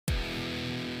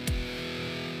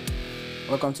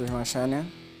Welcome to my channel,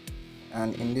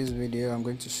 and in this video I'm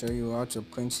going to show you how to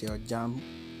print your Jamb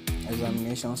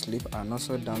examination slip and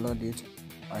also download it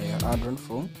on your Android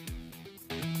phone.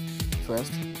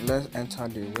 First, let's enter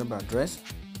the web address,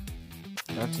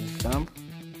 that is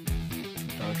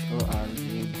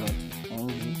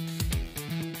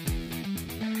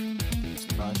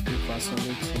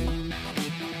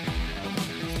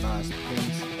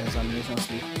examination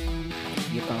slip.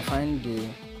 You can find the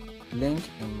link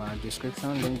in my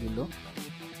description link below.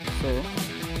 So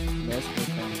let's click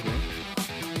on go.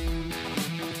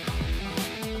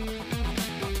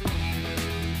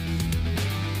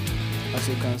 As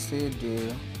you can see,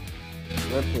 the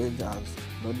web page has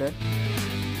loaded.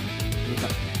 You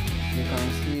can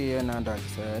see here now that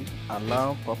said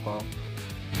allow pop-up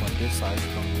for this site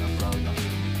from your browser.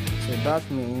 So that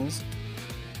means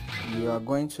you are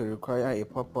going to require a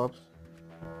pop-up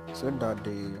so that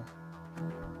the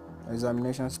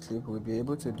examination slip will be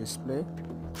able to display.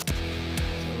 So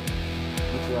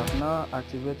if you have now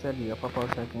activated your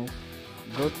pop-up settings,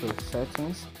 go to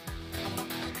settings,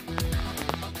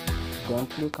 then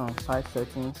click on site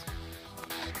settings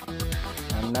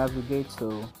and navigate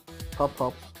to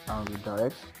pop-ups and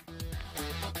redirect.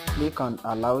 Click on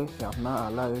allow if you have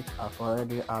not allowed it. I've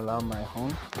already allowed my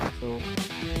own, so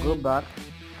go back,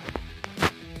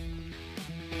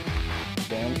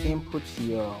 then input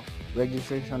your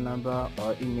registration number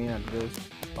or email address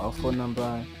or phone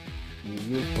number you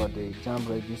use for the Jamb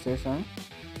registration.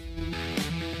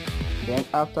 Then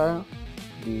after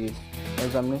the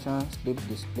examination slip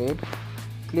displayed,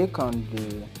 click on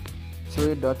the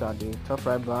three dots at the top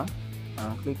right bar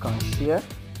and click on share.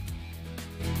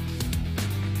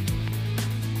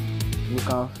 You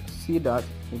can see that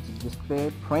it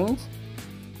displays print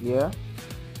here.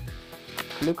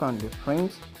 Click on the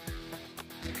print.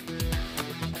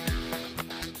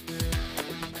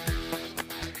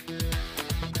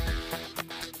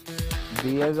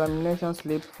 The examination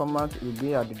slip format will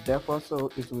be at the default,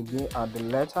 so it will be at the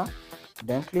letter.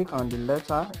 Then click on the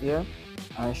letter here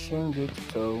and change it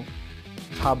to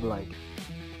tabloid.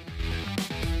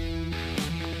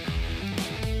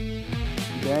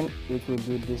 Then it will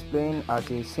be displaying at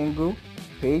a single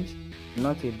page,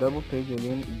 not a double page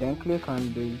again. Then click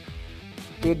on the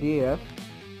PDF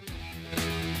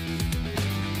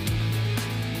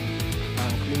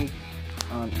and click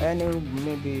on any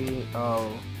maybe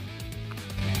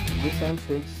recent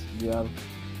page you have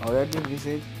already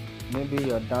visited, maybe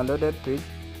your downloaded page.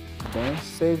 Then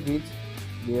save it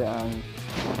there and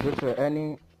go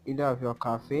to either of your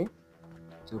cafe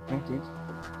to print it.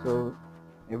 So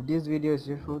if this video is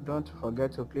useful, don't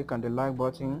forget to click on the like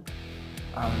button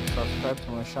and subscribe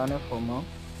to my channel for more.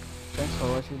 Thanks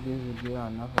for watching this video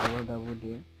and have a wonderful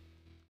day.